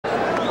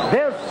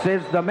This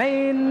is the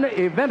main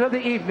event of the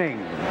evening.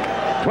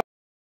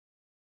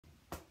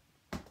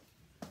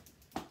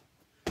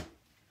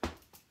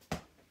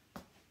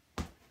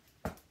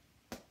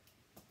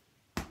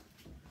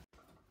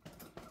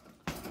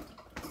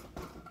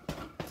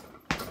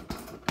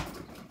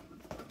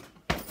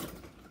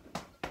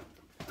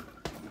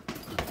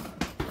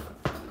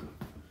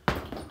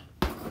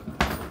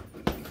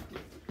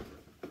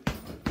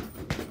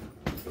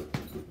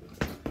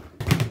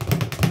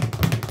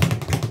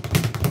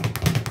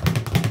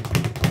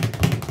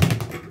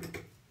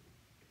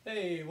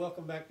 Hey,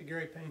 welcome back to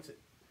Gary Paints It.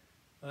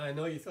 I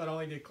know you thought I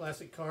only did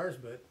classic cars,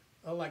 but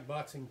I like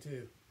boxing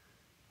too.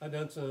 I've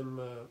done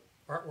some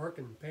artwork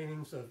and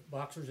paintings of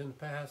boxers in the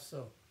past,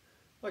 so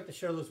I'd like to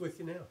share those with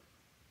you now.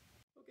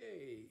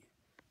 Okay,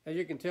 as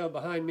you can tell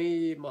behind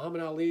me,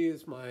 Muhammad Ali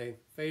is my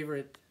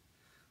favorite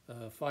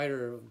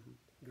fighter,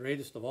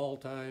 greatest of all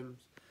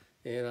times,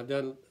 and I've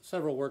done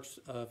several works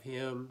of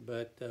him,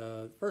 but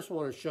the first one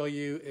I want to show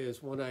you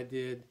is one I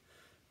did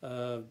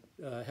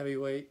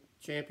heavyweight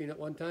champion at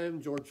one time,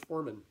 George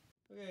Foreman.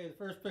 Okay, the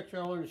first picture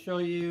I want to show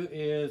you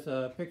is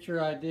a picture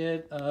I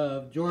did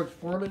of George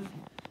Foreman.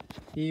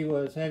 He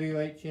was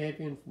heavyweight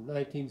champion from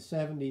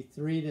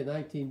 1973 to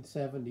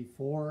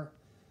 1974.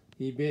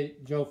 He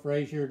beat Joe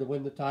Frazier to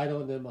win the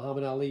title, and then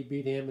Muhammad Ali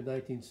beat him in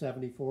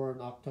 1974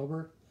 in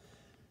October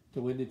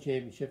to win the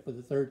championship for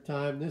the third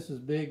time. This is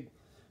big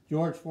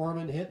George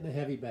Foreman hitting the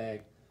heavy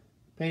bag.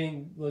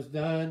 Painting was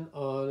done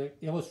on an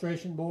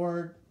illustration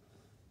board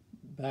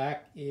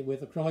back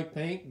with acrylic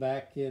paint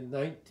back in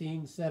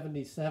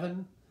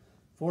 1977,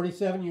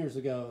 47 years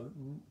ago.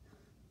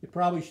 It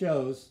probably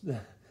shows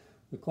the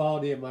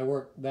quality of my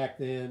work back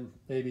then,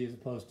 maybe as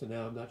opposed to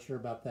now. I'm not sure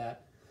about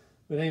that.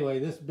 But anyway,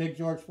 this big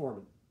George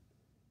Foreman.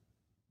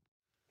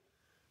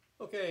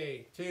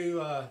 Okay,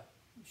 to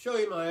show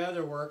you my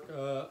other work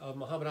of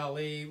Muhammad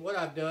Ali, what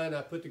I've done,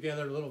 I put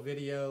together a little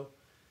video,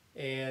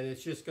 and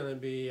it's just going to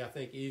be, I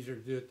think, easier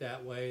to do it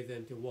that way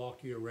than to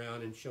walk you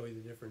around and show you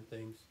the different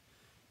things.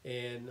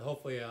 And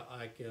hopefully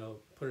I can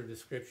put a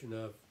description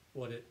of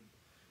what it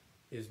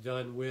is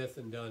done with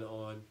and done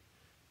on.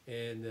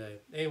 And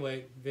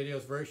anyway, the video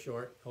is very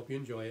short. Hope you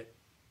enjoy it.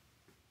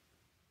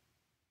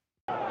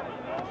 Oh,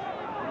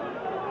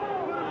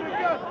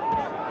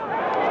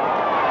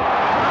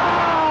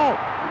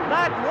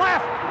 that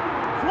left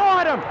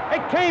floored him.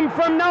 It came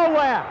from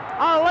nowhere.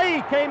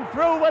 Ali came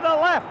through with a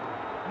left.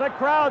 The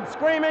crowd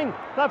screaming.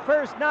 The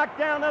first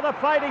knockdown of the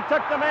fight. He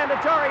took the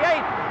mandatory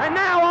 8. And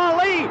now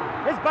Ali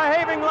is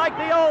behaving like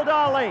the old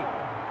Ali.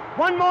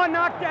 One more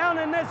knockdown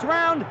in this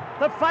round.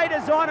 The fight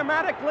is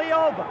automatically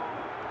over.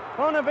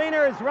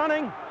 Bonavina is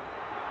running.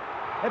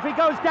 If he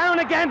goes down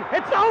again,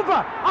 it's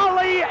over.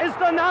 Ali is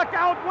the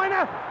knockout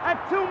winner at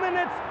 2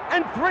 minutes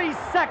and 3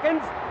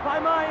 seconds by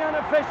my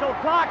unofficial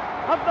clock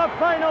of the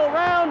final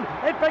round.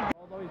 It began.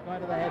 Although he's going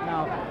to the head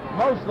now,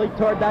 mostly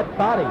toward that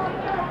body.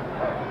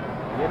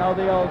 You know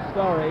the old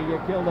story, you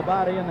kill the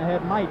body and the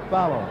head might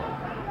follow.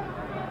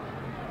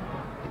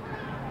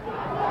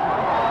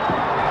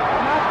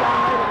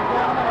 Knockdown, ladies and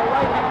gentlemen, a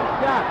right-hand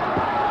shot.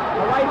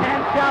 A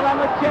right-hand shot on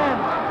the chin.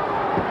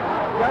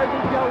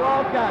 Jersey Joe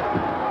Walcott.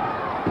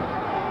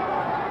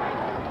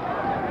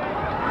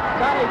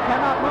 Sonny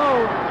cannot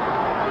move.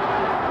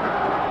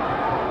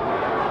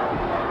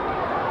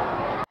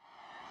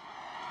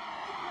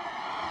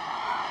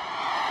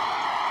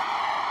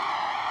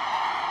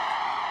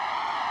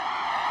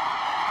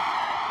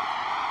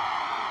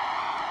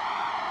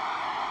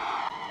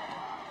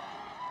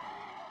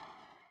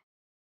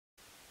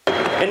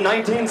 In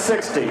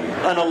 1960,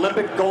 an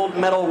Olympic gold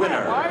medal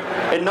winner.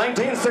 In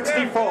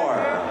 1964,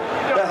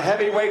 the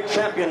heavyweight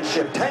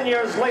championship. 10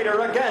 years later,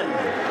 again,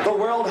 the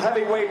world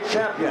heavyweight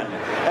champion.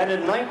 And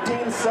in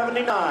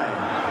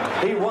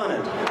 1979, he won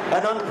it,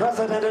 an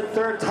unprecedented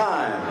third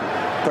time.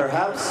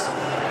 Perhaps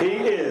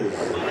he is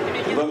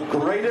the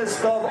greatest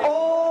of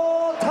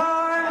all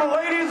time,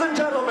 ladies and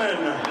gentlemen,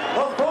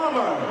 a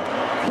former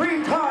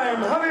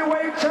three-time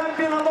heavyweight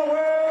champion of the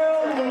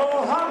world,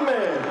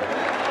 Muhammad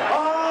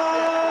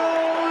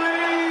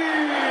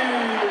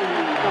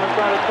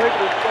try to take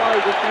it as far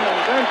as he can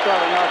and then try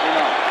to knock him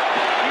out.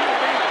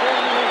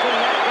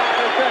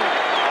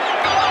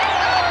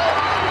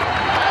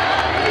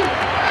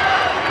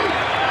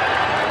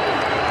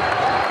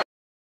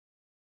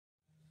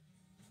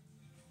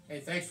 Hey,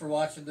 thanks for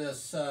watching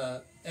this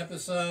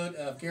episode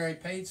of Gary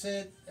Paints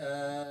It.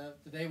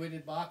 Today we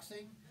did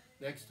boxing.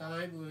 Next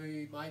time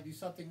we might do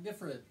something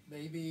different.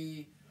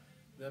 Maybe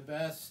the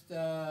best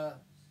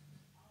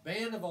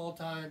band of all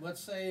time.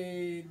 Let's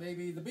say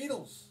maybe the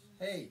Beatles.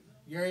 Hey,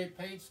 Gary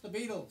Paints the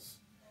Beatles.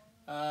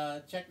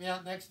 Check me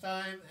out next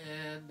time,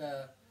 and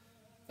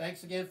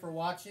thanks again for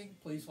watching.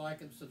 Please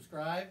like and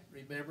subscribe.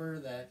 Remember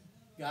that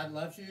God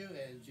loves you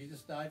and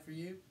Jesus died for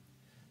you.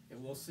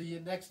 And we'll see you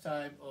next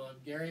time on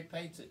Gary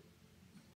Paints It.